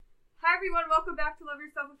everyone, welcome back to Love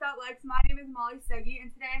Yourself Without Likes. My name is Molly Segi,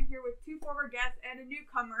 and today I'm here with two former guests and a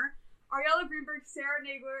newcomer, Ariella Greenberg, Sarah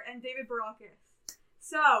Nagler, and David Barakis.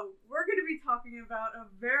 So, we're going to be talking about a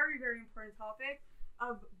very, very important topic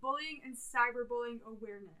of bullying and cyberbullying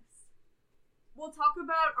awareness. We'll talk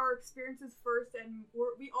about our experiences first, and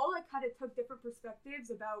we all kind of took different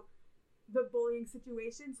perspectives about the bullying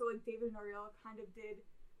situation. So, David and Ariella kind of did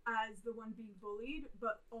as the one being bullied,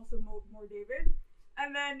 but also more David.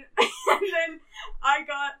 And then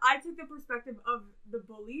I took the perspective of the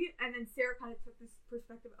bully, and then Sarah kind of took this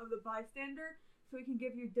perspective of the bystander, so we can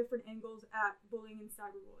give you different angles at bullying and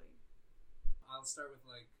cyberbullying. I'll start with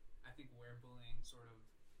I think where bullying sort of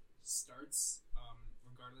starts,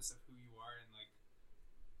 regardless of who you are and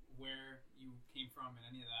where you came from and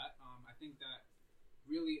any of that. I think that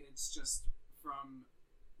really it's just from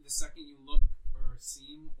the second you look or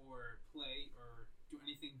seem or play or do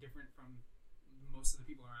anything different from most of the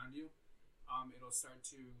people around you, it'll start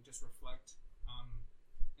to just reflect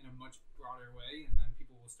in a much broader way, and then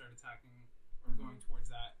people will start attacking or going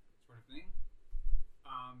towards that sort of thing.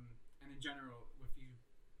 And in general, if you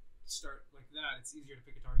start like that, it's easier to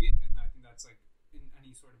pick a target, and I think that's in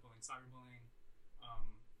any sort of bullying, cyberbullying,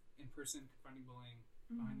 in person, confronting bullying,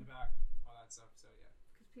 behind the back, all that stuff. So yeah.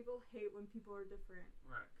 Because people hate when people are different.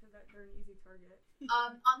 Right. Because they're an easy target.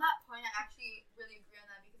 On that point, I actually really agree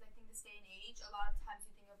on that, because I think this day and age, a lot of times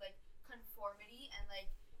we think of conformity and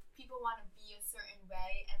people want to be a certain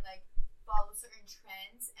way and follow certain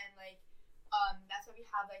trends, and that's why we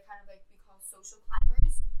have we call social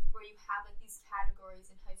climbers, where you have these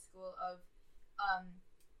categories in high school of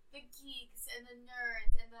the geeks and the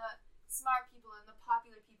nerds and the smart people and the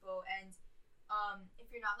popular people, and if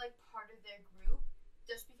you're not part of their group,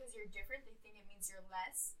 just because you're different, they think it means you're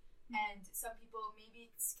less. And some people, maybe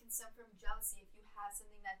it can stem from jealousy. If you have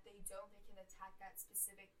something that they don't, they can attack that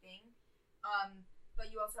specific thing. But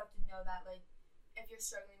you also have to know that, if you're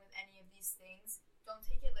struggling with any of these things, don't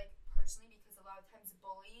take it, personally, because a lot of times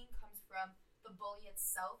bullying comes from the bully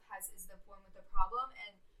itself is the one with the problem,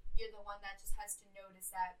 and you're the one that just has to notice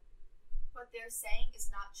that what they're saying is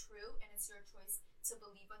not true, and it's your choice to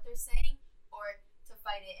believe what they're saying or to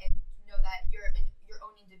fight it and know that you're your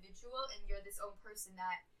own individual and you're this own person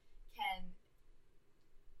that can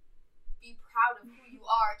be proud of who you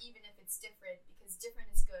are, even if it's different, because different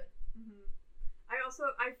is good.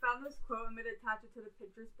 I found this quote. I'm going to attach it to the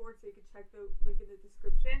Pinterest board so you can check the link in the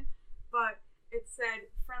description, but it said,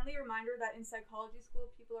 friendly reminder that in psychology school,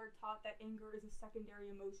 people are taught that anger is a secondary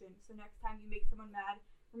emotion, so next time you make someone mad,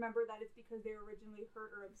 remember that it's because they were originally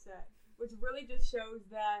hurt or upset, which really just shows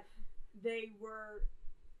that they're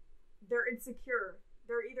insecure.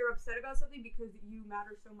 They're either upset about something because you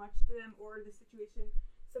matter so much to them, or the situation,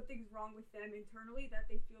 something's wrong with them internally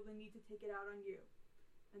that they feel the need to take it out on you.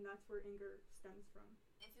 And that's where anger stems from.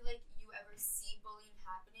 If you ever see bullying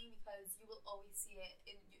happening, because you will always see it,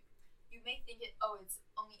 you may think it ends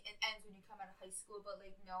when you come out of high school, but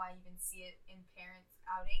no, I even see it in parents'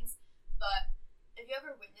 outings. But if you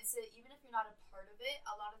ever witness it, even if you're not a part of it,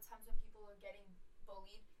 a lot of times when people are getting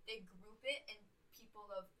bullied, they group it in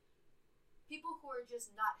people who are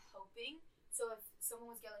just not helping. So if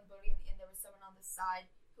someone was getting bullied and there was someone on the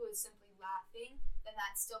side who was simply laughing, then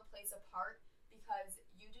that still plays a part, because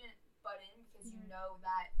you didn't butt in, because you know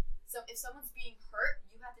that. So if someone's being hurt,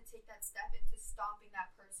 you have to take that step into stopping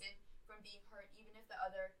that person from being hurt, even if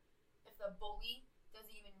if the bully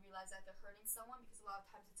doesn't even realize that they're hurting someone, because a lot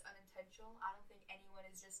of times it's unintentional. I don't think anyone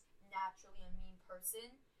is just naturally a mean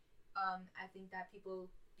person. I think that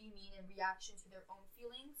people be mean in reaction to their own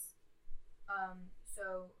feelings.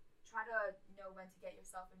 So try to know when to get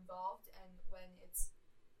yourself involved and when it's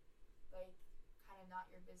kind of not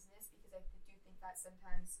your business, because I do think that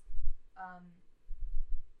sometimes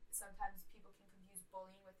people can confuse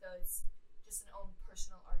bullying with just an own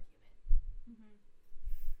personal argument.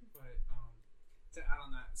 But to add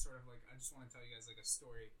on that, sort of I just want to tell you guys a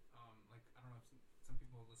story. I don't know if some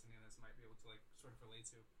people listening to this might be able to sort of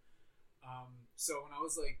relate to. So when I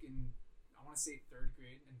was in, I want to say 3rd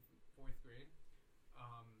grade and 4th grade,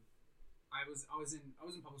 I was in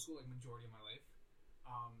public school majority of my life,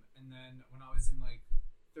 and then when I was in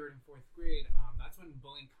 3rd and 4th grade, that's when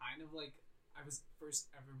bullying kind of I was first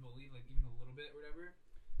ever bullied, even a little bit or whatever.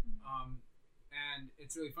 And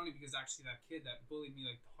it's really funny, because actually that kid that bullied me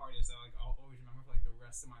the hardest, that I'll always remember for the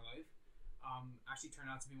rest of my life, actually turned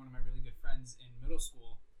out to be one of my really good friends in middle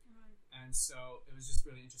school. And so it was just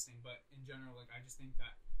really interesting. But in general, I just think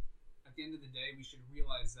that at the end of the day, we should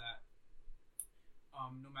realize that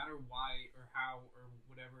no matter why or how or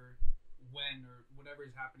whatever, when or whatever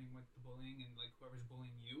is happening with the bullying and whoever's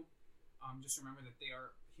bullying you, just remember that they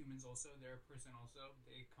are humans also. They're a person also.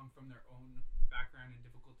 They come from their own background and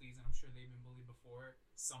difficulties, and I'm sure they've been bullied before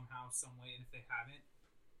somehow, some way. And if they haven't,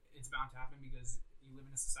 it's bound to happen because you live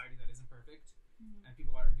in a society that isn't perfect, and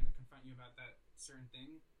people are going to confront you about that certain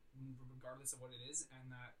thing, regardless of what it is. And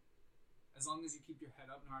that as long as you keep your head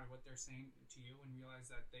up, no matter what they're saying to you, and realize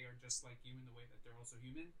that they are just like you in the way that they're also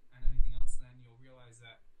human and anything else, then you'll realize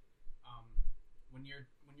that when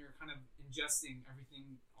you're kind of ingesting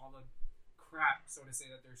everything, all the crap, so to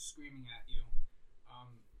say, that they're screaming at you,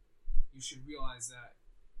 you should realize that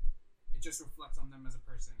it just reflects on them as a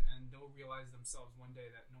person, and they'll realize themselves one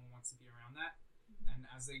day that no one wants to be around that. And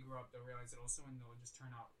as they grow up, they'll realize it also, and they'll just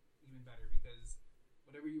turn out even better, because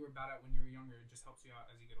whatever you were bad at when you were younger, it just helps you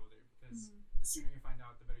out as you get older, because the sooner you find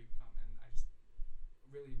out, the better you become. And I just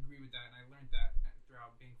really agree with that, and I learned that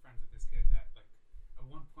throughout being friends with this kid, that like at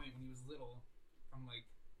one point when he was little, from like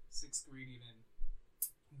 6th grade even,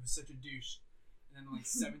 he was such a douche. And then like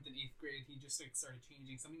 7th and 8th grade, he just like started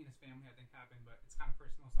changing. Something in his family I think happened, but it's kind of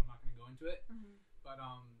personal, so I'm not going to go into it. But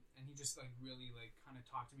and he just like really like kind of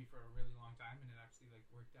talked to me for a really long time, and it actually like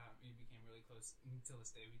worked out. We became really close until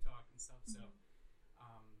this day. We talk and stuff. So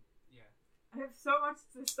yeah. I have so much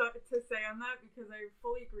to say on that because I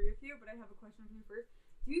fully agree with you, but I have a question for you first.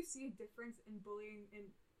 Do you see a difference in bullying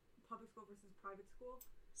in public school versus private school?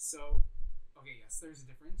 So, okay, yes, there's a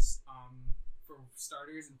difference. For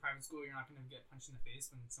starters, in private school, you're not going to get punched in the face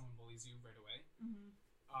when someone bullies you right away.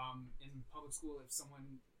 In public school, if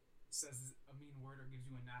someone says a mean word or gives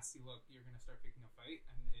you a nasty look, you're going to start picking a fight,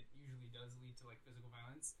 and it usually does lead to like physical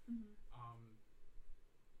violence.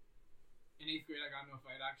 In 8th grade, I got into a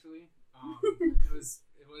fight actually.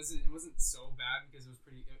 It wasn't so bad because it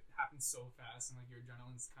happened so fast, and like your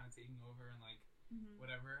adrenaline's kind of taking over and like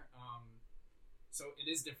whatever. So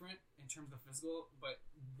it is different in terms of physical, but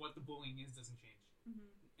what the bullying is doesn't change.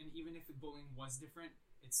 And even if the bullying was different,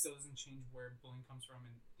 it still doesn't change where bullying comes from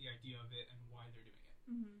and the idea of it and why they're doing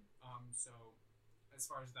it. So as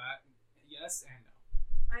far as that, yes and no.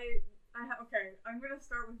 Okay, I'm gonna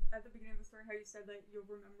start with at the beginning of the story how you said that you'll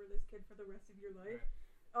remember this kid for the rest of your life.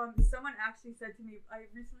 Right. Someone actually said to me,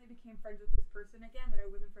 I recently became friends with this person again that I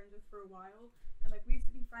wasn't friends with for a while, and like we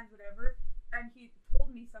used to be friends, whatever. And he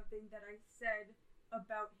told me something that I said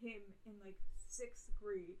about him in like 6th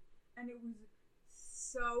grade, and it was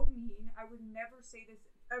so mean. I would never say this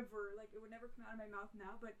ever, like it would never come out of my mouth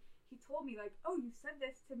now, but he told me like, oh, you said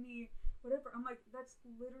this to me, whatever. I'm like, that's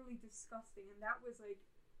literally disgusting. And that was like,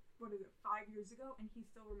 what is it, 5 years ago, and he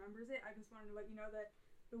still remembers it. I just wanted to let you know that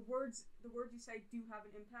the words you say do have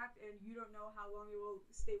an impact, and you don't know how long it will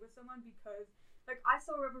stay with someone, because like I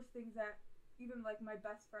still remember things that even like my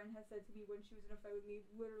best friend has said to me when she was in a fight with me,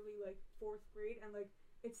 literally like 4th grade, and like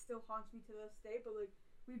it still haunts me to this day. But like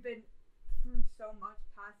we've been through so much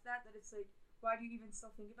past that it's like, why do you even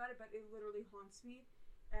still think about it? But it literally haunts me,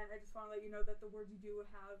 and I just want to let you know that the words you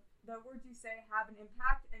say have an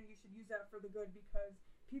impact, and you should use that for the good, because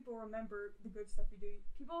people remember the good stuff you do.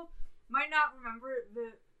 People might not remember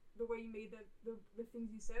the way you made the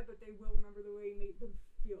things you said, but they will remember the way you made them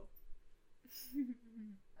feel.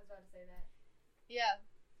 I was about to say that. Yeah.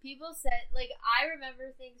 People said, like, I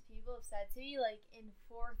remember things people have said to me, like, in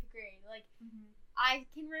 4th grade. Like, I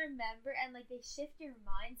can remember, and, like, they shift your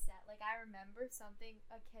mindset. Like, I remember something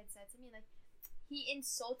a kid said to me, like, he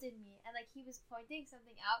insulted me, and, like, he was pointing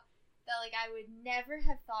something out that, like, I would never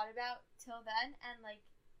have thought about till then, and, like,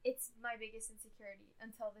 it's my biggest insecurity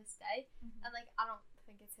until this day. And, like, I don't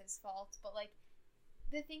think it's his fault, but, like,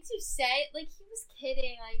 the things you say, like, he was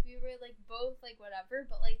kidding, like, we were, like, both, like, whatever,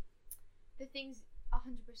 but, like, the things,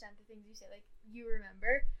 100% the things you say, like, you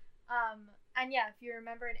remember. And yeah, if you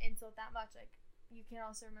remember an insult that much, like, you can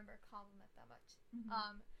also remember a compliment that much.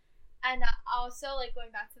 And also, like, going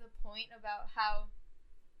back to the point about how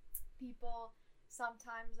people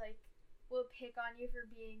sometimes, like, will pick on you for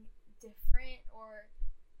being different or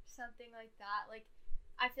something like that. Like,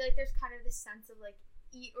 I feel like there's kind of this sense of, like,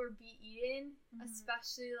 eat or be eaten,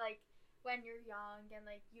 especially, like, when you're young and,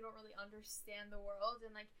 like, you don't really understand the world,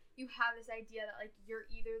 and, like, you have this idea that, like,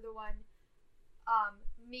 you're either the one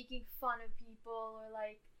making fun of people or,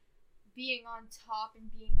 like, being on top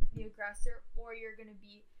and being, like, the aggressor, or you're gonna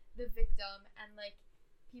be the victim. And, like,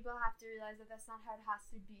 people have to realize that that's not how it has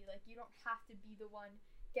to be. Like, you don't have to be the one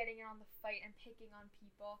getting in on the fight and picking on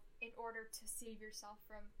people in order to save yourself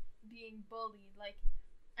from being bullied. Like,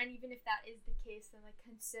 and even if that is the case, then, like,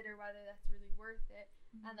 consider whether that's really worth it.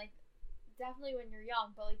 And, like, definitely when you're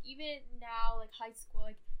young, but, like, even now, like, high school,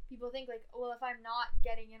 like, people think, like, well, if I'm not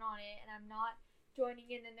getting in on it and I'm not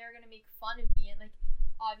joining in, then they're gonna make fun of me. And, like,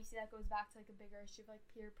 obviously that goes back to, like, a bigger issue of, like,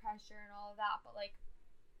 peer pressure and all of that. But, like,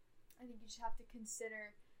 I think you just have to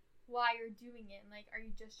consider why you're doing it. And, like, are you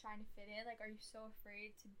just trying to fit in? Like, are you so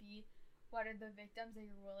afraid to be one of the victims that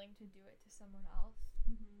you're willing to do it to someone else?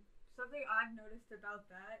 Mm-hmm. Something I've noticed about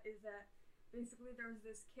that is that basically there was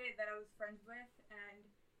this kid that I was friends with, and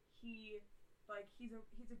he's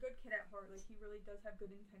a good kid at heart. Like, he really does have good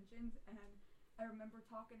intentions, and I remember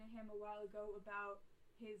talking to him a while ago about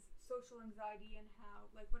his social anxiety and how,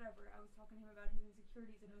 like, whatever, I was talking to him about his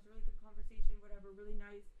insecurities, and it was a really good conversation, whatever, really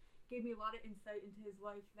nice, gave me a lot of insight into his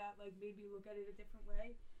life that, like, made me look at it a different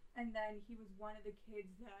way. And then he was one of the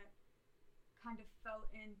kids that kind of fell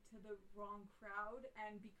into the wrong crowd,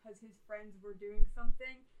 and because his friends were doing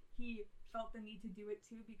something, he felt the need to do it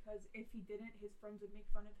too, because if he didn't, his friends would make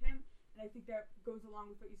fun of him. And I think that goes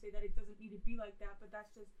along with what you say, that it doesn't need to be like that, but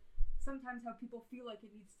that's just sometimes how people feel like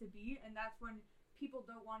it needs to be, and that's when people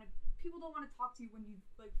don't want to talk to you when you,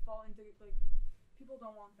 like, fall into, like, people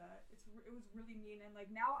don't want that. It was really mean, and,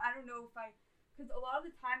 like, now I don't know if because a lot of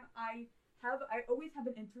the time I always have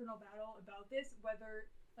an internal battle about this,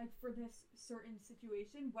 whether, like, for this certain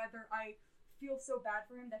situation, whether I feel so bad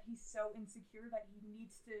for him that he's so insecure that he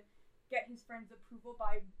needs to get his friends' approval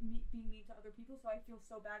by being mean to other people, so I feel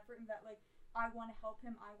so bad for him that, like, I want to help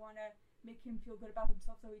him, I want to make him feel good about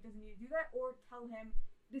himself so he doesn't need to do that, or tell him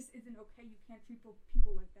this isn't okay, you can't treat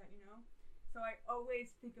people like that, you know? So I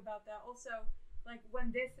always think about that. Also, like,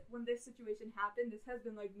 when this situation happened, this has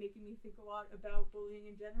been, like, making me think a lot about bullying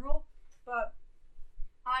in general, but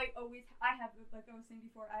I have, like I was saying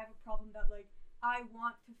before, I have a problem that, like, I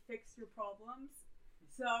want to fix your problems,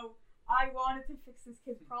 so I wanted to fix this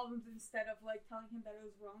kid's problems instead of, like, telling him that it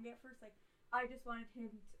was wrong at first. Like, I just wanted to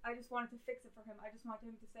fix it for him. I just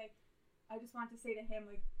wanted to say to him,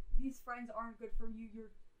 like, these friends aren't good for you,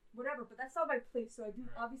 you're whatever, but that's not my place, so I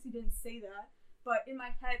obviously didn't say that, but in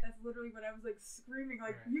my head, that's literally what I was, like, screaming,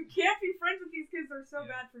 like, you can't be friends with these kids, they're so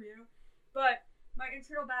bad for you. But my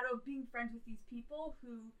internal battle of being friends with these people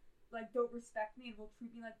who, like, don't respect me and will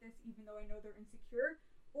treat me like this even though I know they're insecure,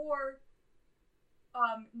 or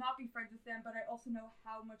not be friends with them, but I also know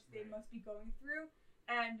how much they must be going through,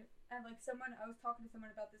 and like, I was talking to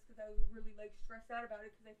someone about this because I was really, like, stressed out about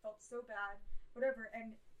it because I felt so bad, whatever,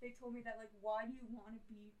 and they told me that, like, why do you want to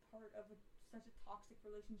be part of such a toxic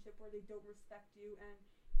relationship where they don't respect you, and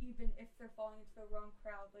even if they're falling into the wrong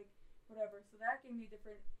crowd, like, whatever. So that gave me a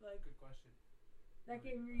different, like, good question. That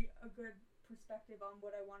gave me a good perspective on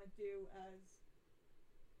what I want to do as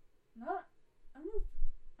I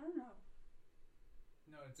don't know.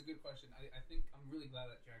 No, it's a good question. I think I'm really glad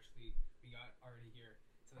that we got already here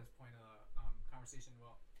to this point of the conversation.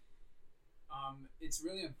 Well, it's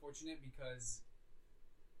really unfortunate because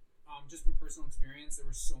just from personal experience, there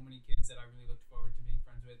were so many kids that I really looked forward to being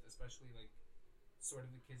friends with, especially, like, sort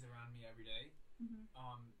of the kids around me every day. Mm-hmm.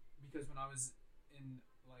 Because when I was in,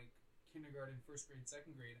 like, kindergarten, first grade,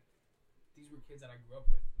 second grade, these were kids that I grew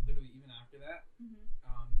up with, literally even after that. Mm-hmm.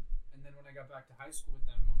 And then when I got back to high school with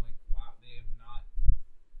them, I'm like, wow, they have not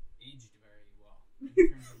aged very well in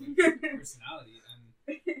terms of, like, personality,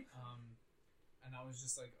 and I was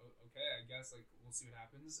just like, okay, I guess, like, we'll see what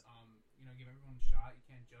happens. Give everyone a shot. You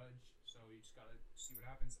can't judge, so you just gotta see what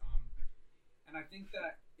happens. And I think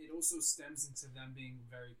that it also stems into them being a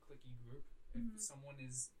very cliquey group. If someone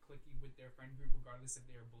is cliquey with their friend group, regardless if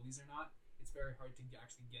they are bullies or not, it's very hard to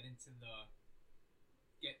actually get in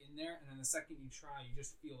there. And then the second you try, you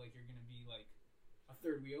just feel like you're gonna be, like, a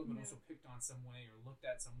third wheel, but also picked on some way or looked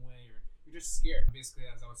at some way, or you're just scared. Basically,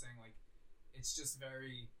 as I was saying, like, it's just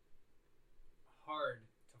very hard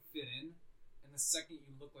to fit in, and the second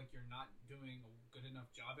you look like you're not doing a good enough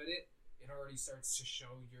job at it, it already starts to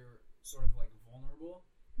show you're sort of, like, vulnerable.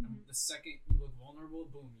 And the second you look vulnerable,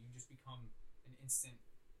 boom, you just become an instant,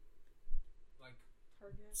 like,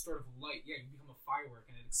 target, sort of light. Yeah, you become a firework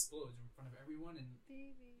and it explodes in front of everyone, and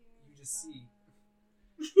you just see.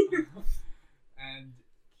 And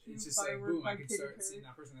it's just like, boom, I could start seeing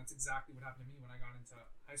that person. That's exactly what happened to me when I got into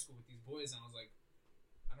high school with these boys, and I was like,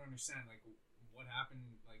 I don't understand, like, what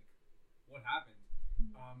happened, like, what happened?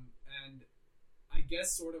 And I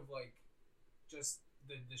guess sort of, like, just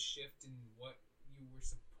the shift in what you were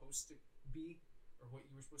supposed to be, or what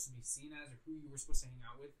you were supposed to be seen as, or who you were supposed to hang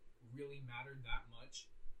out with, really mattered that much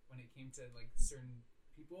when it came to, like, certain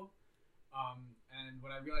people. And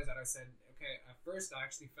when I realized that, I said, okay, at first I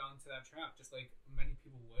actually fell into that trap, just like many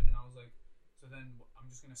people would, and I was like, so then I'm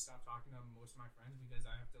just gonna stop talking to most of my friends because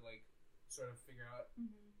I have to, like, sort of figure out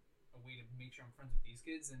a way to make sure I'm friends with these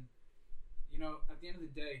kids. And, at the end of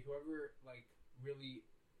the day, whoever, like, really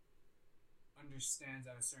understands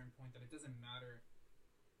at a certain point that it doesn't matter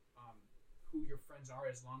who your friends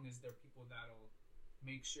are, as long as they're people that'll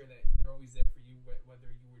make sure that they're always there for you, whether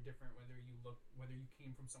you were different, whether you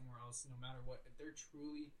came from somewhere else, no matter what. If they're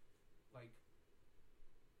truly like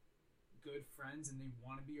good friends and they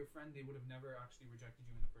want to be your friend, they would have never actually rejected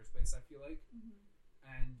you in the first place, I feel like.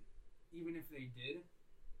 And even if they did,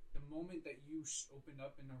 the moment that you opened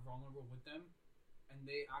up and are vulnerable with them and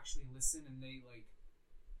they actually listen and they like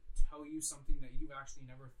tell you something that you've actually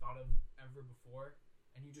never thought of ever before,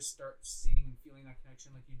 and you just start seeing and feeling that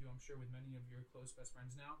connection like you do, I'm sure, with many of your close best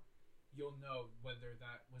friends now, you'll know whether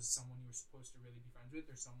that was someone you were supposed to really be friends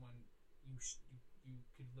with or someone you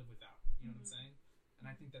could live without. You know what I'm saying? And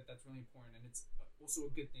I think that that's really important, and it's also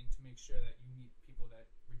a good thing to make sure that you meet people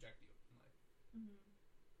that reject you in life.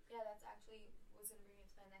 Yeah, that's actually was gonna bring me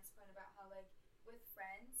to my next point about how like with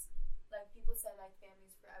friends, like people say like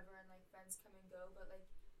family's forever and like friends come and go, but like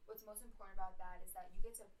what's most important about that is that you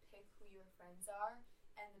get to pick who your friends are,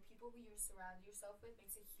 and the people who you surround yourself with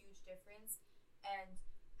makes a huge difference. And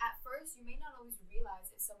at first, you may not always realize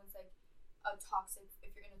if someone's like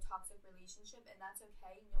if you're in a toxic relationship, and that's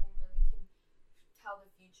okay. No one really can tell the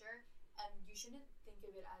future, and you shouldn't think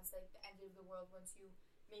of it as like the end of the world once you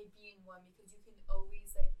may be in one, because you can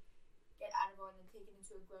always like get out of one and take it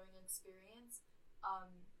into a growing experience.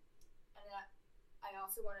 And that I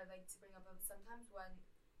also wanted like to bring up sometimes when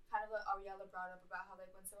kind of what Ariella brought up about how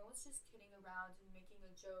like when someone was just kidding around and making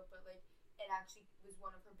a joke, but like it actually was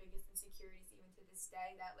one of her biggest insecurities even to this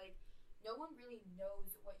day, that like no one really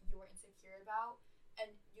knows what you're insecure about,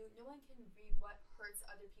 and no one can read what hurts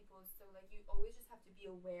other people, so like you always just have to be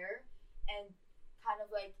aware and kind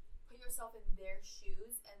of like put yourself in their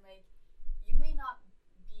shoes, and like you may not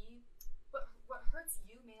be what hurts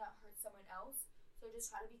you may not hurt someone else, so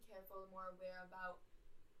just try to be careful and more aware about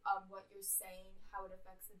what you're saying, how it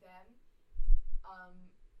affects them.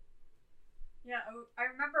 Yeah, I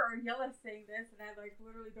remember Ariella saying this, and I like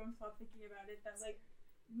literally don't stop thinking about it. That like,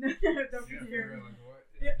 don't Yeah, hear. for real, like what?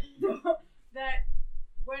 Yeah, no, that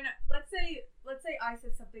when let's say I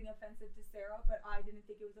said something offensive to Sarah, but I didn't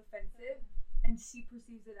think it was offensive, and she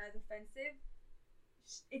perceives it as offensive.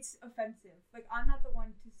 It's offensive. Like I'm not the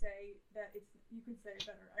one to say that it's. You can say it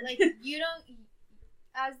better. Like you don't.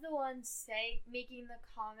 As the one making the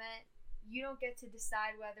comment, you don't get to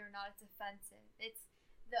decide whether or not it's offensive. It's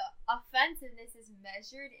the offensiveness is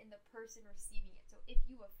measured in the person receiving it. So if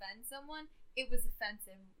you offend someone, it was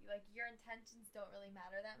offensive. Like your intentions don't really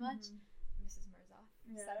matter that much. Mrs. Mirzoff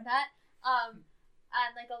said that.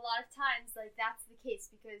 And like a lot of times, like that's the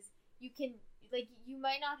case because you can like you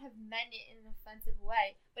might not have meant it in an offensive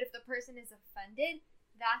way, but if the person is offended,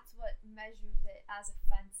 that's what measures it as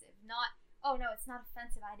offensive. Not, oh no, it's not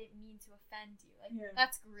offensive, I didn't mean to offend you. Like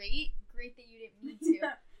that's great that you didn't mean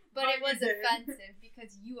to, but it was offensive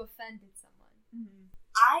because you offended someone.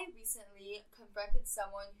 I recently confronted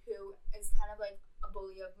someone who is kind of like a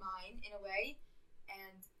bully of mine in a way,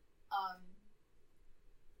 and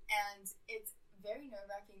it's very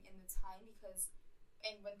nerve-wracking in the time because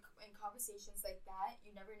in conversations like that, you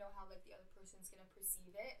never know how like the other person's gonna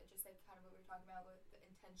perceive it, just like kind of what we were talking about with the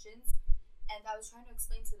intentions. And I was trying to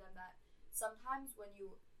explain to them that sometimes when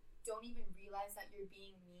you don't even realize that you're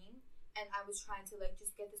being mean, and I was trying to like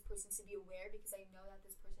just get this person to be aware because I know that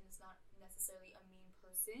this person is not necessarily a mean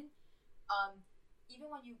person. Even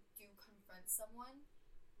when you do confront someone,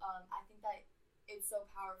 I think that it's so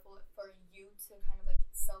powerful for you to kind of like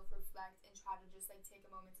self-reflect and try to just like take a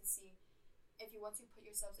moment to see if you want to put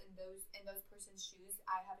yourselves in those person's shoes.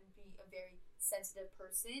 I happen to be a very sensitive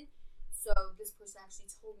person, so this person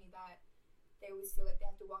actually told me that they always feel like they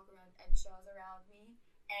have to walk around eggshells around me,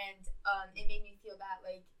 and it made me feel that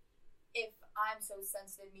like if I'm so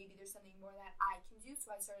sensitive, maybe there's something more that I can do.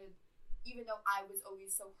 So I started, even though I was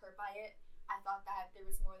always so hurt by it, I thought that there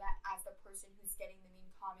was more that as the person who's getting the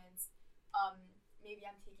mean comments, maybe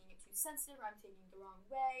I'm taking it too sensitive or I'm taking it the wrong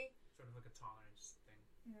way. Sort of like a tolerance thing,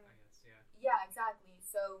 I guess. Yeah, exactly.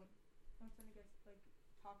 So that's when it gets like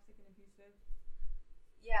toxic and abusive.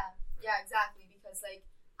 Yeah, exactly. Because like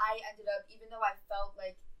I ended up, even though I felt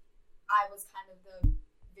like I was kind of the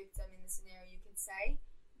victim in the scenario, you could say,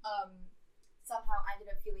 somehow I ended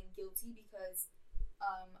up feeling guilty because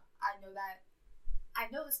I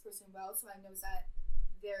know this person well, so I know that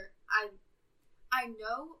I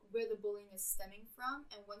know where the bullying is stemming from,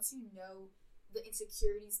 and once you know the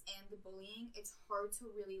insecurities and the bullying, it's hard to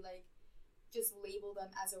really like just label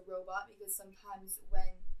them as a robot, because sometimes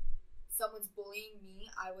when someone's bullying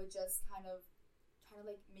me, I would just kind of try to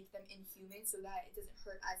like make them inhuman so that it doesn't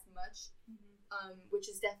hurt as much,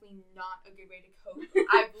 which is definitely not a good way to cope.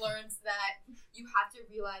 I've learned that you have to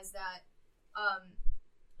realize that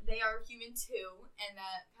they are human too, and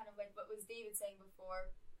that kind of like what was David saying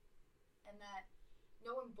before, and that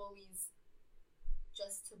no one bullies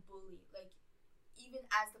just to bully. Like, even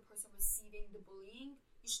as the person receiving the bullying,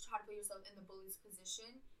 you should try to put yourself in the bully's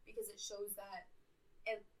position, because it shows that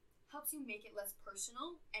it helps you make it less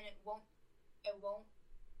personal, and it will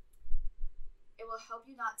help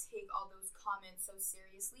you not take all those comments so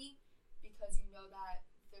seriously, because you know that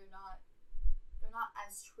they're not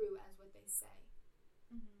as true as what they say.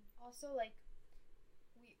 Also, like,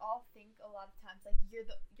 we all think a lot of times, like, you're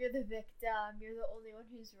the victim, you're the only one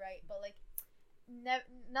who's right, but like,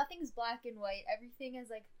 nothing's black and white. Everything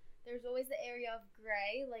is like, there's always the area of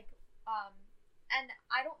gray, like, and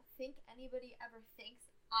I don't think anybody ever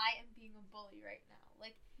thinks I am being a bully right now.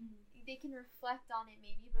 Like, they can reflect on it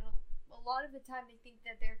maybe, but a lot of the time they think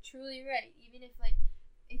that they're truly right. Even if, like,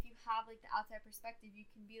 if you have, like, the outside perspective, you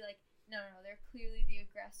can be like, no, they're clearly the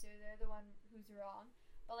aggressor, they're the one who's wrong.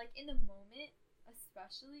 But, like, in the moment,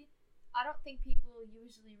 especially, I don't think people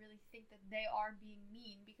usually really think that they are being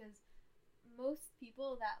mean, because most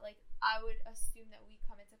people that, like, I would assume that we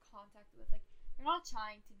come into contact with, like, they're not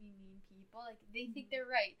trying to be mean people. Like, they think they're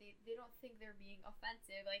right. They don't think they're being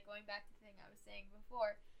offensive. Like, going back to the thing I was saying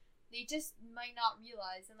before, they just might not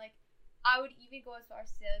realize. And, like, I would even go as far as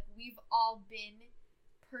to say, like, we've all been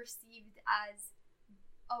perceived as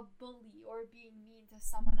a bully or being mean to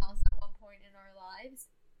someone else at one point in our lives.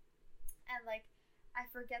 And, like, I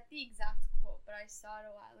forget the exact quote, but I saw it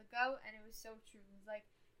a while ago, and it was so true. It was like,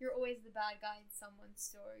 you're always the bad guy in someone's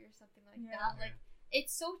story or something like that. Like,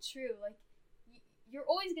 it's so true. Like, you're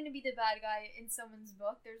always going to be the bad guy in someone's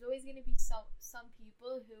book. There's always going to be some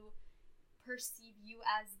people who perceive you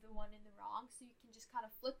as the one in the wrong, so you can just kind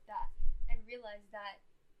of flip that and realize that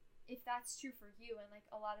if that's true for you, and, like,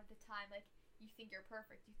 a lot of the time, like, you think you're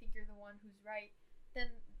perfect, you think you're the one who's right, then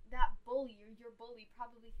that bully or your bully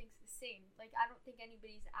probably thinks the same. Like, I don't think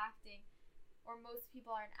anybody's acting, or most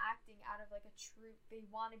people aren't acting out of, like, a true, they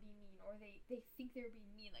want to be mean, or they think they're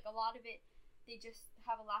being mean. Like, a lot of it, they just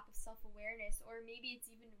have a lack of self-awareness, or maybe it's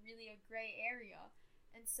even really a gray area.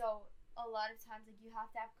 And so a lot of times, like, you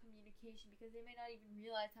have to have communication, because they may not even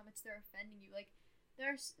realize how much they're offending you. Like,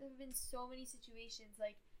 there have been so many situations,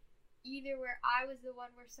 like, either where I was the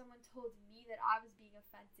one where someone told me that I was being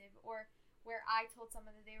offensive, or where I told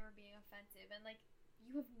someone that they were being offensive, and, like,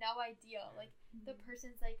 you have no idea. Like, the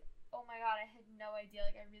person's like, oh my god, I had no idea,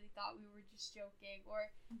 like, I really thought we were just joking, or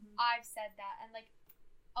I've said that, and, like,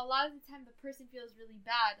 a lot of the time the person feels really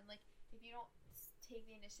bad, and, like, if you don't take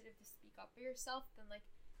the initiative to speak up for yourself, then, like,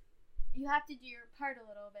 you have to do your part a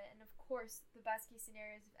little bit. And of course, the best case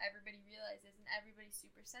scenario is if everybody realizes and everybody's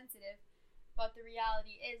super sensitive, but the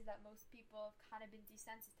reality is that most people have kind of been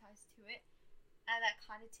desensitized to it, and that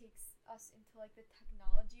kind of takes us into, like, the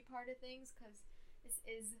technology part of things, because this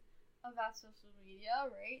is about social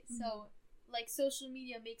media, right? So, like, social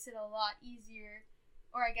media makes it a lot easier,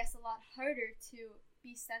 or I guess a lot harder, to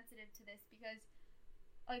be sensitive to this, because,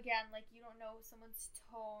 again, like, you don't know someone's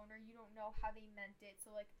tone, or you don't know how they meant it.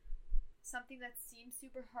 So, like, something that seems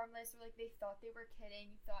super harmless, or, like, they thought they were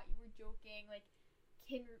kidding, you thought you were joking, like,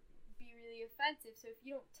 can be really offensive. So if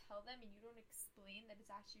you don't tell them and you don't explain that it's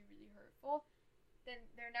actually really hurtful, then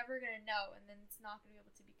they're never going to know, and then it's not going to be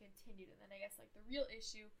able to be continued. And then I guess, like, the real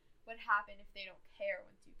issue would happen if they don't care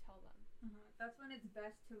once you tell them. That's when it's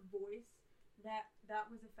best to voice that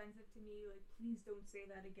was offensive to me, like, please don't say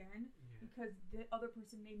that again, because the other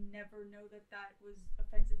person may never know that was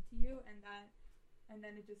offensive to you, and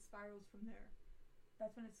then it just spirals from there.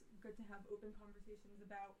 That's when it's good to have open conversations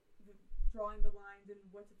about drawing the lines and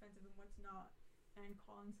what's offensive and what's not, and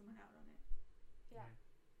calling someone out on it. Yeah.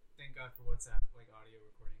 Thank God for WhatsApp, like, audio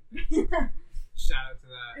recording things. Shout out to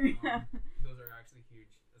that. Those are actually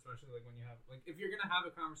huge, especially, like, when you have, like, if you're gonna have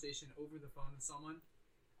a conversation over the phone with someone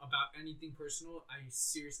about anything personal, I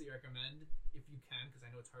seriously recommend, if you can, because I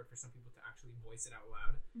know it's hard for some people to actually voice it out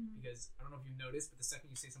loud, because I don't know if you noticed, but the second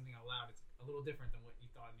you say something out loud, it's a little different than what you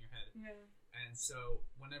thought in your head. And so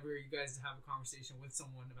whenever you guys have a conversation with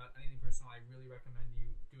someone about anything personal, I really recommend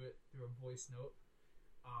you do it through a voice note,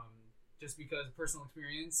 just because personal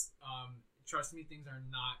experience, trust me, things are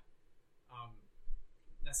not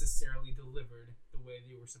necessarily delivered the way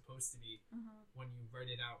they were supposed to be when you write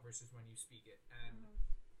it out versus when you speak it. And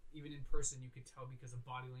even in person, you could tell because of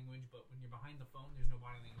body language, but when you're behind the phone, there's no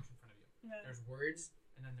body language in front of you. There's words,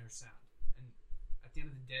 and then there's sound. And at the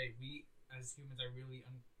end of the day, we, as humans, I really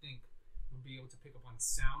think, would be able to pick up on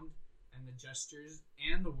sound and the gestures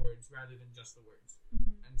and the words rather than just the words.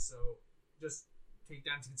 And so just take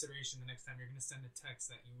that into consideration the next time you're going to send a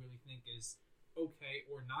text that you really think is okay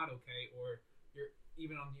or not okay, or you're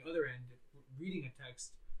even on the other end reading a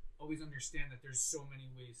text. Always understand that there's so many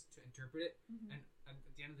ways to interpret it, and at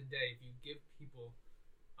the end of the day, if you give people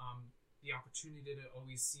the opportunity to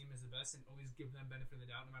always see them as the best and always give them benefit of the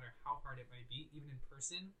doubt, no matter how hard it might be, even in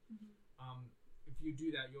person. If you do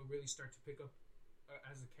that, you'll really start to pick up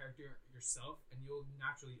as a character yourself, and you'll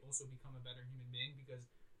naturally also become a better human being, because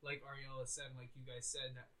like Ariella said, like you guys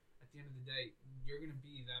said, that at the end of the day, you're going to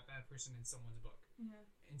be that bad person in someone's book,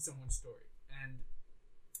 in someone's story. And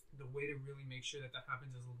the way to really make sure that that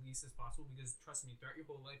happens as least as possible, because trust me, throughout your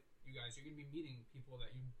whole life, you guys, you're going to be meeting people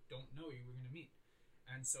that you don't know you were going to meet.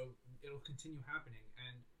 And so it'll continue happening.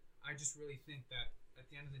 And I just really think that at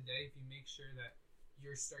the end of the day, if you make sure that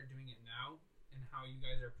you start doing it now, and how you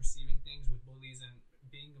guys are perceiving things with bullies and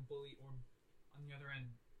being a bully, or on the other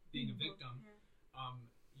end, being a victim,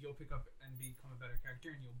 you'll pick up and become a better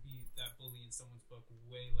character, and you'll be that bully in someone's book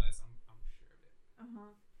way less. I'm sure of it.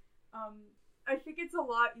 I think it's a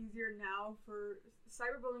lot easier now for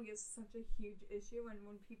cyberbullying is such a huge issue, and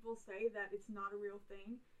when people say that it's not a real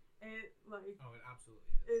thing, it it absolutely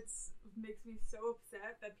is. It makes me so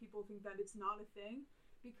upset that people think that it's not a thing,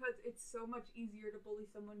 because it's so much easier to bully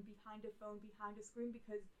someone behind a phone, behind a screen,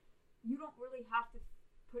 because you don't really have to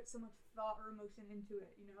put so much thought or emotion into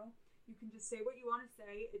it, you know? You can just say what you want to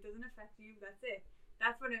say, it doesn't affect you, that's it.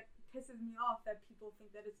 That's when it pisses me off that people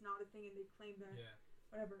think that it's not a thing and they claim that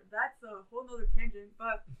whatever. That's a whole nother tangent,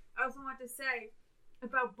 but I also want to say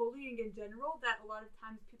about bullying in general, that a lot of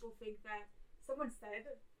times people think that someone said,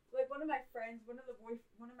 like one of my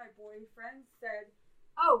boyfriends said,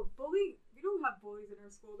 "Oh, bullying, we don't have bullies in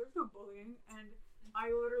our school, there's no bullying," and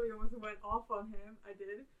I literally almost went off on him. I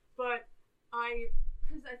did, but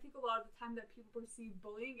because I think a lot of the time that people perceive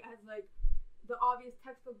bullying as like the obvious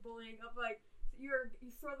textbook bullying of like you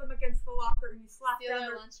throw them against the locker and you slap Steal them,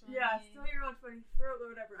 their lunch money. steal your lunch money, throw it,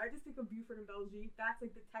 whatever. I just think of Buford and Belgique. That's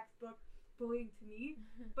like the textbook bullying to me,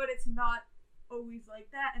 but it's not always like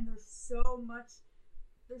that, and there's so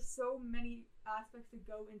many aspects that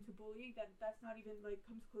go into bullying that's not even like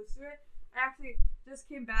comes close to it. I actually just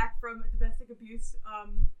came back from a domestic abuse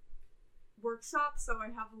workshop, so I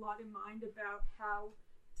have a lot in mind about how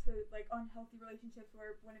to like unhealthy relationships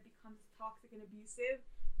when it becomes toxic and abusive.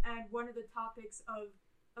 And one of the topics of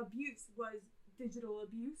abuse was digital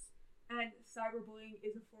abuse, and cyberbullying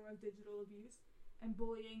is a form of digital abuse. And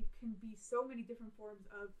bullying can be so many different forms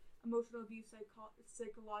of emotional abuse,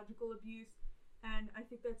 psychological abuse, and I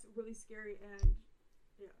think that's really scary. And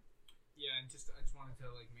and I just wanted to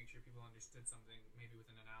like make sure people understood something, maybe with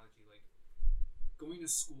an analogy. Like going to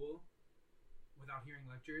school without hearing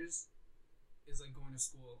lectures is like going to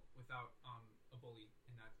school without a bully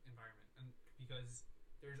in that environment, and because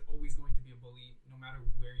there's always going to be a bully no matter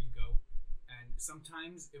where you go, and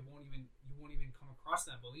sometimes you won't even come across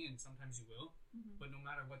that bully, and sometimes you will, but no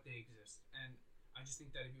matter what, they exist. And I just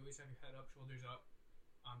think that if you always have your head up, shoulders up,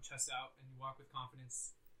 chest out, and you walk with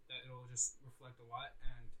confidence, that it'll just reflect a lot.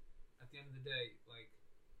 And at the end of the day, like,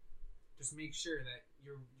 just make sure that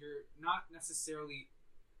you're not necessarily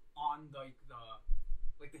on like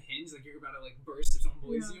the hinge, like you're about to like burst if someone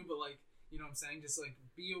bullies you, but like, you know what I'm saying, just like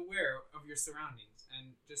be aware of your surroundings,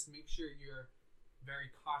 and just make sure you're very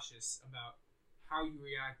cautious about how you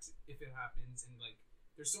react if it happens. And like,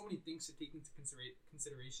 there's so many things to take into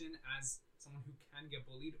consideration as someone who can get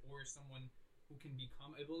bullied or someone who can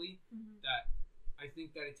become a bully, that I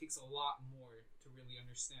think that it takes a lot more to really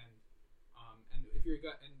understand. And if you're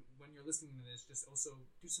when you're listening to this, just also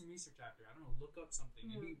do some research after. I don't know, look up something.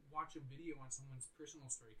 Maybe watch a video on someone's personal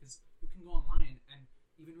story, because you can go online and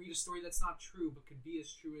even read a story that's not true but could be as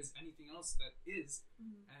true as anything else that is,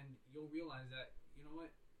 and you'll realize that, you know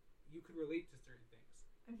what, you could relate to certain things.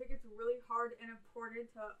 I think it's really hard and important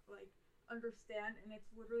to like understand, and it's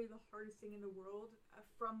literally the hardest thing in the world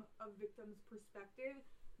from a victim's perspective,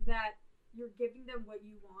 that you're giving them what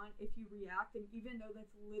you want if you react, and even though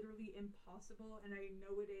that's literally impossible, and I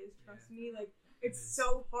know it is, trust me, like it's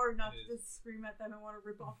so hard not to just scream at them and want to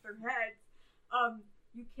rip off their heads.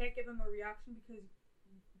 You can't give them a reaction because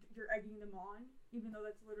you're egging them on, even though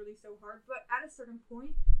that's literally so hard. But at a certain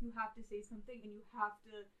point, you have to say something, and you have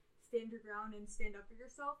to stand your ground and stand up for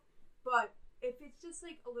yourself. But if it's just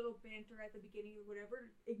like a little banter at the beginning or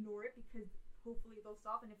whatever, ignore it, because hopefully they'll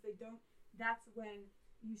stop. And if they don't, that's when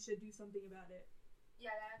you should do something about it.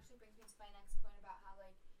 Yeah, that actually brings me to my next point about how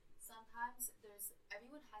like sometimes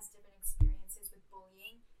everyone has different experiences with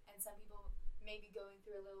bullying, and some people may be going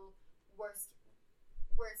through a little worse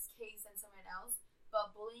case than someone else.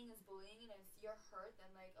 But bullying is bullying, and if you're hurt,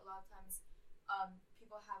 then like a lot of times,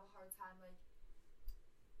 people have a hard time, like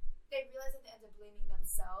they realize that they end up blaming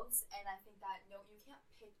themselves. And I think that no, you can't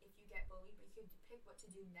pick if you get bullied, but you can pick what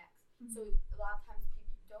to do next. So a lot of times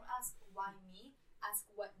people don't ask why me, ask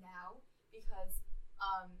what now, because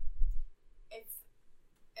if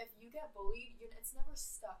if you get bullied, it's never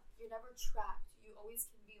stuck. You're never trapped. You always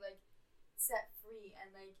can be like set free,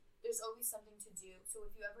 and like there's always something to do. So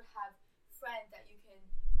if you ever have friends that you can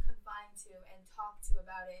confine to and talk to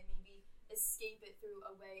about it, and maybe escape it through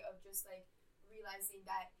a way of just like realizing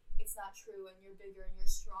that it's not true, and you're bigger and you're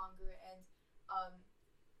stronger, and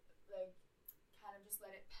like kind of just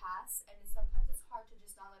let it pass. And sometimes it's hard to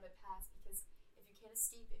just not let it pass, because if you can't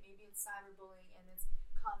escape it, maybe it's cyberbullying and it's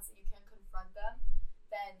constant, you can't confront them,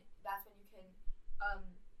 then that's when you can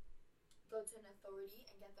go to an authority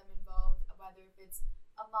and get them involved, whether if it's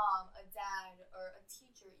a mom, a dad, or a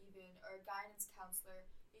teacher even, or a guidance counselor,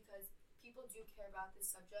 because people do care about this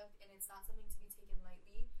subject, and it's not something to be taken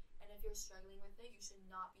lightly. And if you're struggling with it, you should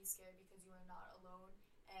not be scared, because you are not alone,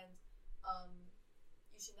 and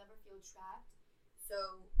you should never feel trapped.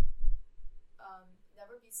 So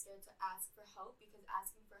never be scared to ask for help, because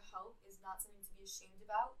asking for help is not something to be ashamed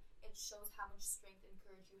about. It shows how much strength and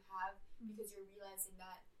courage you have, because you're realizing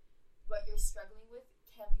that what you're struggling with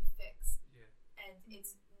can be fixed. Yeah. And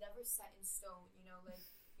it's never set in stone, you know, like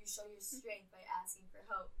you show your strength by asking for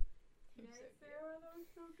help. Nice, Sarah, that was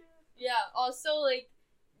so good. Yeah, also, like,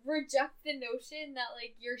 reject the notion that,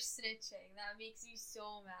 like, you're snitching. That makes you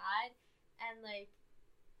so mad. And, like,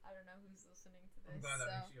 I don't know who's listening to this. I'm glad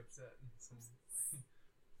that so. makes you upset.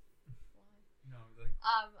 Why? No, like.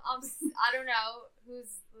 I don't know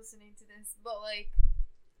who's listening to this, but, like,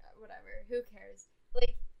 whatever. Who cares?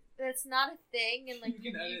 Like, that's not a thing, and, like,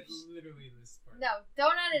 you can edit literally this part. No,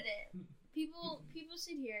 don't edit it. People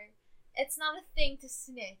should hear. It's not a thing to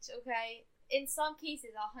snitch, okay? In some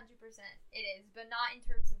cases, 100% it is, but not in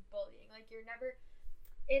terms of bullying. Like, you're never...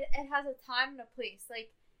 It has a time and a place.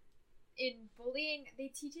 Like, in bullying,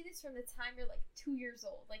 they teach you this from the time you're, like, 2 years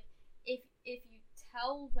old. Like, if you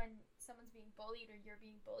tell when someone's being bullied or you're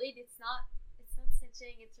being bullied, it's not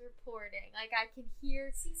snitching, it's reporting. Like, I can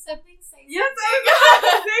hear... See something, say Yes, I something. was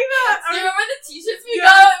about to say that! Do you remember the t-shirts we Yeah.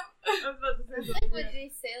 got? I was about to say Like, something. what do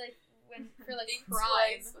they say? Like, when for, like, Think crime.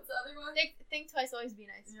 twice. What's the other one? Think twice, always be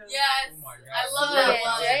nice. Yeah. Yes. Oh my God. I love Yeah, that yeah,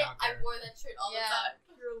 one. right? I wore that shirt all Yeah. the time.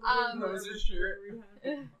 You're Um, Was it shirt?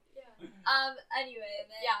 Yeah. Anyway,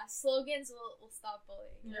 And then- yeah, slogans will stop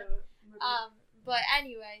bullying. Yeah. But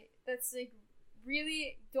anyway, that's like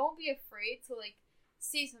really, don't be afraid to like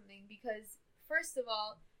say something, because first of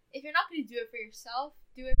all, if you're not going to do it for yourself,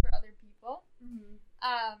 do it for other people. Mm-hmm.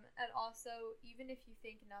 And also, even if you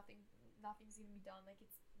think nothing's going to be done, like,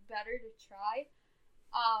 it's better to try.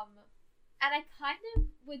 And I kind of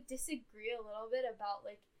would disagree a little bit about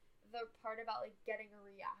like the part about like getting a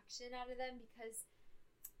reaction out of them, because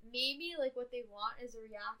maybe like what they want is a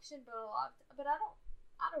reaction, but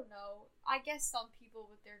I don't know. I guess some people,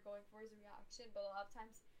 what they're going for is a reaction, but a lot of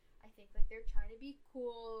times I think like they're trying to be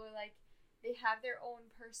cool, or like they have their own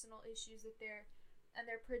personal issues that they're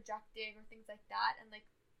projecting, or things like that. And like,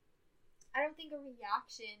 I don't think a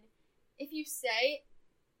reaction, if you say,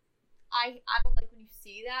 I don't like when you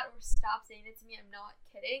say that, or stop saying it to me, I'm not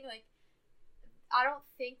kidding, like, I don't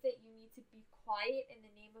think that you need to be quiet in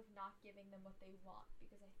the name of not giving them what they want,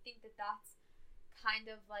 because I think that that's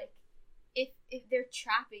kind of like, if they're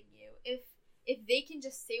trapping you, if they can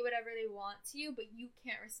just say whatever they want to you, but you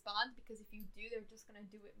can't respond, because if you do, they're just gonna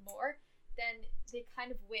do it more, then they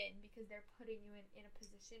kind of win, because they're putting you in a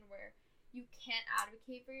position where you can't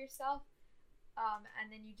advocate for yourself,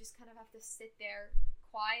 and then you just kind of have to sit there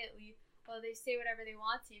quietly while they say whatever they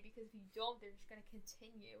want to you, because if you don't, they're just going to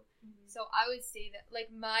continue. Mm-hmm. So I would say that,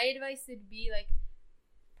 like, my advice would be, like,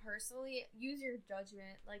 personally, use your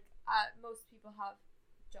judgment. Like, most people have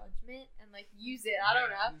judgment, and, like, use it. I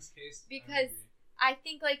don't know. In this case, Because I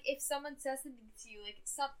think, like, if someone says something to you, like,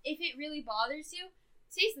 if it really bothers you,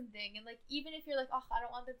 say something. And, like, even if you're like, oh, I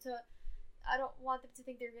don't want them to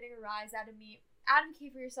think they're getting a rise out of me,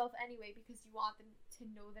 advocate for yourself anyway, because you want them to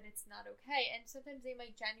know that it's not okay. And sometimes they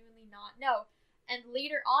might genuinely not know. And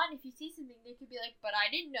later on, if you see something, they could be like, but I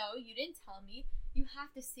didn't know, you didn't tell me. You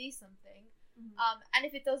have to say something. Mm-hmm. And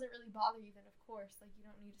if it doesn't really bother you, then of course, like, you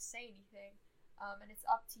don't need to say anything. And it's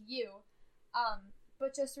up to you.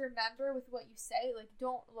 But just remember with what you say, like,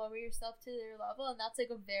 don't lower yourself to their level. And that's,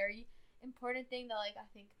 like, a very important thing that, like, I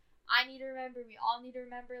think I need to remember, we all need to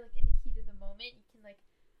remember. Like, in the heat of the moment, you can, like,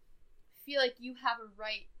 feel like you have a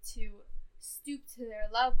right to stoop to their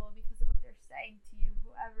level because of what they're saying to you,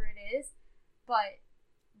 whoever it is, but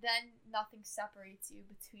then nothing separates you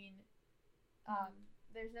between,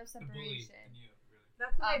 there's no the bully separation. and you, really.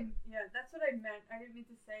 That's what I meant. I didn't mean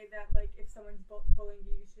to say that, like, if someone's bullying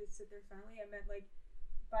you, you should sit there silently. I meant, like,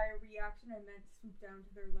 by a reaction, I meant swoop down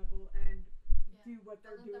to their level and do what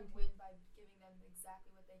they're Don't let doing. them win by giving them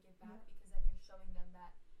exactly what they give back, because then you're showing them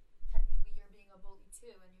that technically you're being a bully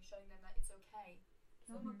too, and you're showing them that it's okay.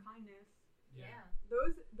 Kill them with kindness. Yeah.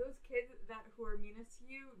 Those kids who are meanest to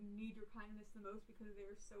you need your kindness the most because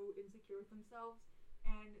they're so insecure with themselves,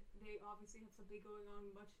 and they obviously have something going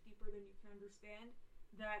on much deeper than you can understand.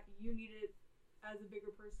 That you need it as a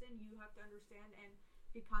bigger person. You have to understand and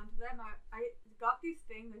be kind to them. I got these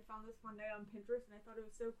things. I found this one day on Pinterest, and I thought it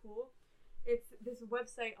was so cool. It's this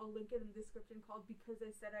website. I'll link it in the description called Because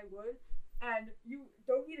I Said I Would. And you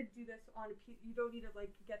don't need to do this on a piece. You don't need to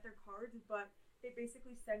like get their cards, but they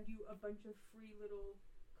basically send you a bunch of free little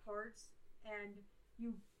cards, and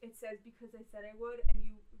it says because I said I would, and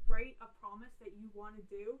you write a promise that you want to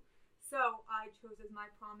do. So I chose as my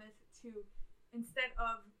promise to, instead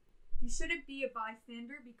of, you shouldn't be a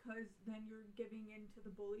bystander because then you're giving in to the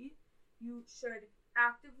bully. You should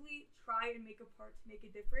actively try and make a part to make a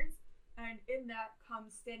difference, and in that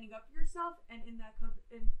comes standing up for yourself, and in that comes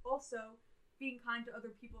and also being kind to other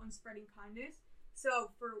people and spreading kindness.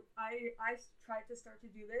 So I tried to start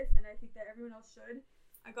to do this, and I think that everyone else should.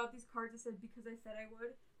 I got these cards that said because I said I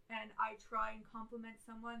would, and I try and compliment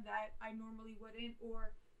someone that I normally wouldn't,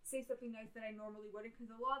 or say something nice that I normally wouldn't,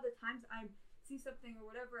 because a lot of the times I see something or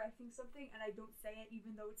whatever, I think something, and I don't say it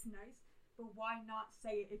even though it's nice. But why not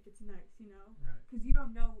say it if it's nice, you know? Because you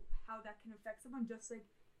don't know how that can affect someone, just like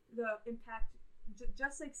the impact,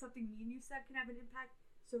 just like something mean you said can have an impact,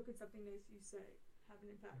 so could something nice you say have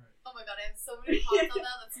an impact. Oh my god, I have so many thoughts on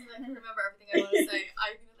that. Let's see if I can remember everything I want to say.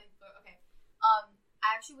 I think like, okay.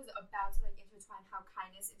 I actually was about to like intertwine how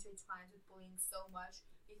kindness intertwines with bullying so much,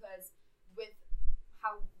 because with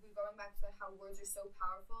how we're going back to how words are so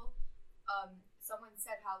powerful. Someone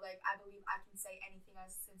said how like I believe I can say anything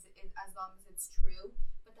as long as it's true,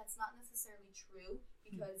 but that's not necessarily true,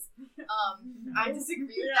 because I disagree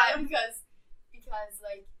with that because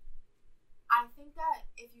like I think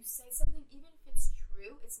that if you say something, even if it's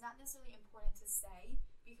true, it's not necessarily important to say,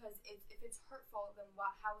 because if it's hurtful, then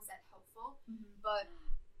how is that helpful? But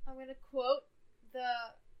I'm gonna quote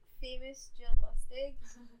the famous Jill Lustig.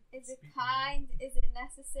 Is it kind? Is it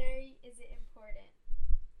necessary? Is it important?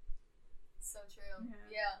 So true.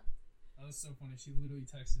 Yeah. That was so funny. She literally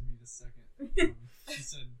texted me this second. She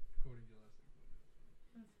said, quoting Jill Lustig.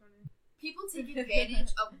 That's funny. People take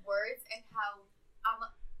advantage of words and how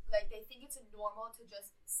like they think it's normal to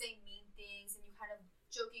just say mean things, and you kind of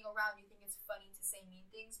joking around, you think it's funny to say mean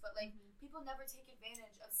things, but like people never take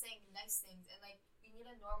advantage of saying nice things, and like we need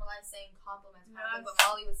to normalize saying compliments, kind of like what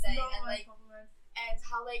Molly was saying, and like and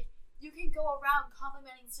how like you can go around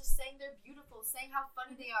complimenting, just saying they're beautiful, saying how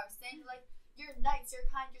funny they are, saying like you're nice, you're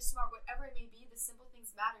kind, you're smart, whatever it may be. The simple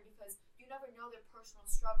things matter because you never know their personal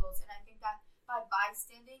struggles, and I think that by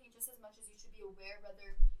bystanding, and just as much as you should be aware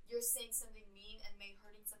whether you're saying something mean and may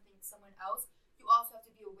hurting someone else, you also have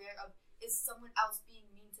to be aware of, is someone else being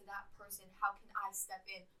mean to that person? How can I step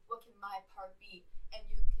in? What can my part be? And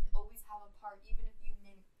you can always have a part, even if you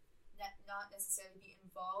may not necessarily be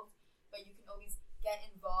involved, but you can always get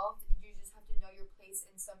involved. You just have to know your place,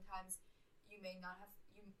 and sometimes it may not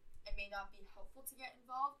be helpful to get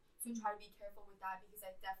involved. So try to be careful with that, because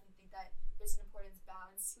I definitely think that there's an important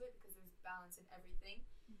balance to it, because there's balance in everything.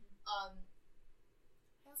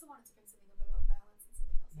 I also wanted to bring something up about balance and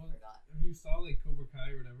something else I forgot. If you saw like Cobra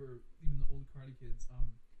Kai or whatever, even the old Karate Kids,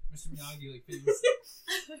 Mr. Miyagi like famously,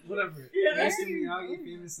 whatever, Mr. Miyagi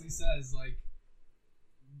famously says like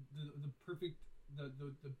the perfect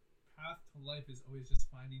the path to life is always just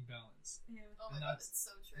finding balance. Yeah. Oh my god, that's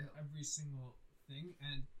so true. In every single thing.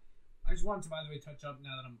 And I just wanted to, by the way, touch up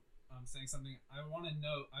now that I'm saying something. I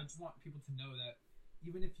just want people to know that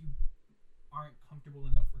even if you aren't comfortable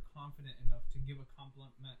enough or confident enough to give a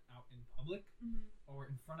compliment out in public or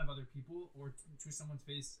in front of other people or to someone's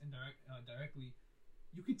face directly,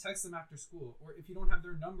 you could text them after school, or if you don't have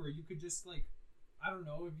their number, you could just like, I don't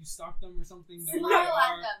know, if you stalk them or something, smile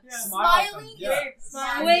at them. Yeah.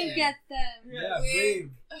 Smiling, Wink at them. Yeah,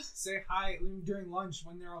 wave. Say hi during lunch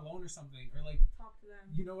when they're alone or something, or like talk to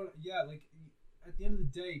them. You know what? Yeah, like at the end of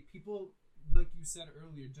the day, people, like you said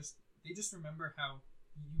earlier, they just remember how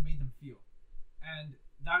you made them feel, and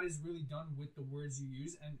that is really done with the words you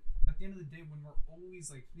use. And at the end of the day, when we're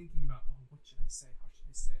always like thinking about, oh, what should I say? How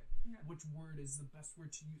should I say it? Which word is the best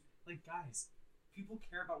word to use? Like, guys, people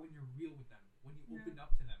care about when you're real with them, when you open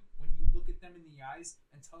up to them, when you look at them in the eyes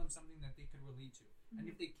and tell them something that they could relate to. And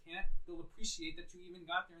if they can't, they'll appreciate that you even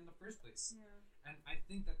got there in the first place. And I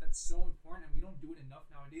think that that's so important, and we don't do it enough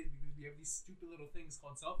nowadays because we have these stupid little things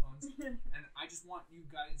called cell phones. And I just want you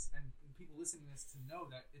guys and people listening to this to know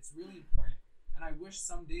that it's really important. And I wish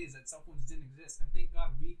some days that cell phones didn't exist. And thank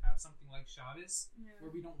God we have something like Shabbos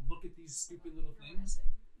where we don't look at these stupid little things.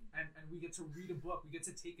 and we get to read a book, we get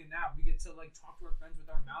to take a nap, we get to like talk to our friends with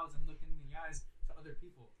our mouths and look in the eyes to other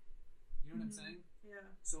people. You know what I'm saying? Yeah.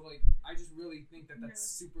 So like, I just really think that that's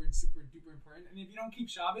super duper important. And if you don't keep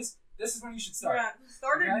Shabbos, this is when you should start. Yeah,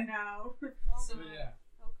 start Okay? it now. So yeah,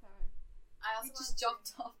 Okay. I We also just jumped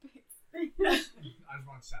topics. I just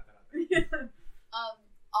want to shout that out there.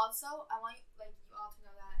 Also, I want like you all to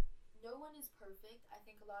know that no one is perfect. I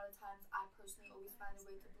think a lot of times I personally always find a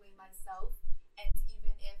way to blame myself, and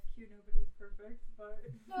even if Nobody's perfect, but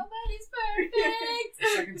nobody's perfect.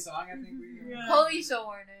 Second song, I think we. Yeah. Police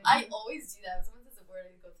warning. I always do that. When someone says a word,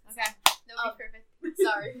 I go to the Okay. Nobody's perfect.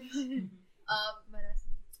 Sorry. But that's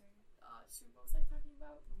Shoot, what was I talking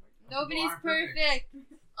about? nobody's People aren't perfect.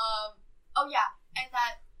 Oh yeah, and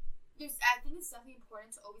that I think it's definitely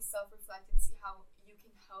important to always self-reflect and see how you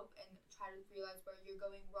can help and try to realize where you're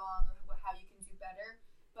going wrong or how you can do better.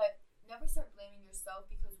 But never start blaming yourself,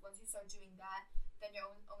 because once you start doing that, then you're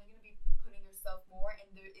only going to be putting yourself more, and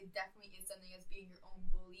it definitely is something as being your own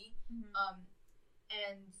bully.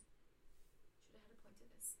 And should I have a point to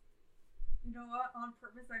this? You know what? On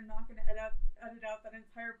purpose, I'm not going to edit out that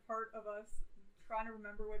entire part of us trying to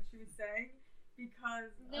remember what she was saying,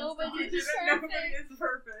 because Nobody is nobody is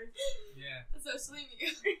perfect. Yeah. Especially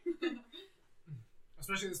me.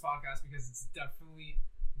 Especially this podcast, because it's definitely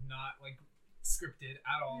not like scripted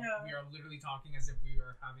at all. Yeah. We are literally talking as if we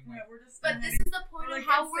are having like. Yeah, we're just. But this is the point We're of like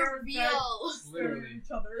how in we're Sarah's real. Literally. each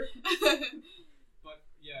other. But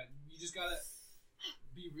yeah, you just gotta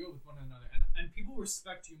be real with one another, and people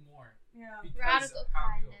respect you more Yeah. because Radical of how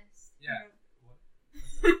you. kindness. Yeah. What?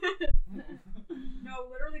 No,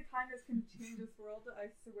 literally, kindness can change this world. I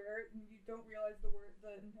swear. You don't realize the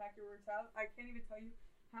impact your words have. I can't even tell you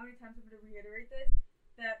how many times I'm going to reiterate this.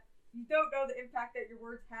 That you don't know the impact that your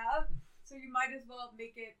words have, so you might as well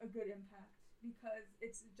make it a good impact, because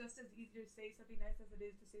it's just as easy to say something nice as it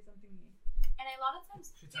is to say something mean. And a lot of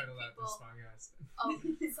times Should title that people, this podcast. oh,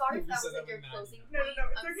 sorry if You that was said like that your with closing nine, point. No,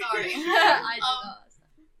 it's I'm okay. sorry. I did not.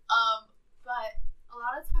 But a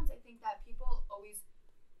lot of times I think that people always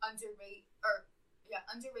underrate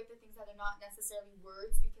the things that are not necessarily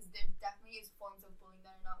words, because there definitely is forms of bullying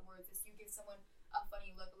that are not words. If you give someone a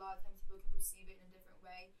funny look, a lot of times people can perceive it in a different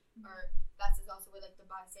way, or that's also where like the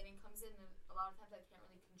bystanding comes in, and a lot of times I can't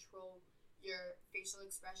really control your facial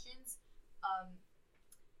expressions,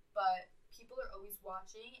 but people are always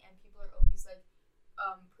watching, and people are always like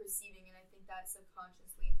perceiving, and I think that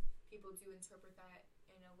subconsciously people do interpret that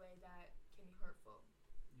in a way that can be hurtful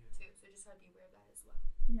too, so just try to be aware of that as well.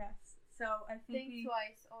 Yes. So I think Think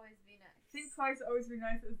twice, always be nice. Think twice, always be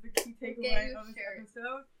nice is the key takeaway Get your of this shirt.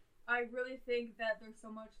 episode. I really think that there's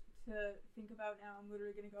so much to think about now. I'm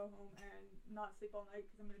literally going to go home and not sleep all night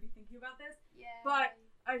because I'm going to be thinking about this. Yeah. But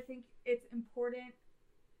I think it's important.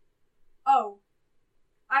 Oh,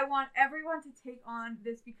 I want everyone to take on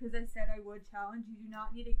this because I said I would challenge. You do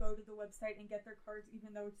not need to go to the website and get their cards,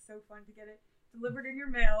 even though it's so fun to get it delivered in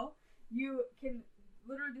your mail. You can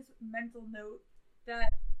literally just mental note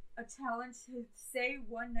that a challenge to say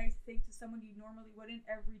one nice thing to someone you normally wouldn't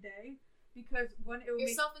every day, because one, it will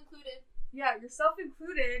Yourself included. yourself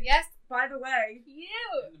included. yes, By the way, cute.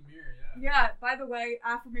 In the mirror, yeah. yeah, by the way,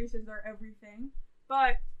 affirmations are everything,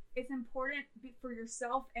 but it's important for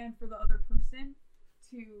yourself and for the other person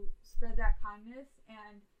to spread that kindness,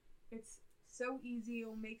 and it's so easy.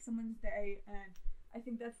 It'll make someone's day, and I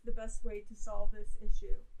think that's the best way to solve this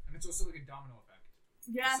issue. And it's also like a domino effect.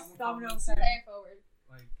 Yes, Someone domino compliments effect. Pay it forward.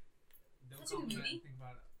 Like, don't Such a good compliment movie. and think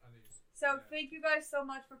about others. So Yeah. thank you guys so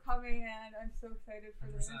much for coming, and I'm so excited for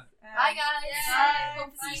this. 100%. And Bye guys. Bye.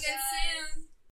 Hope to see you Bye, guys guys. soon.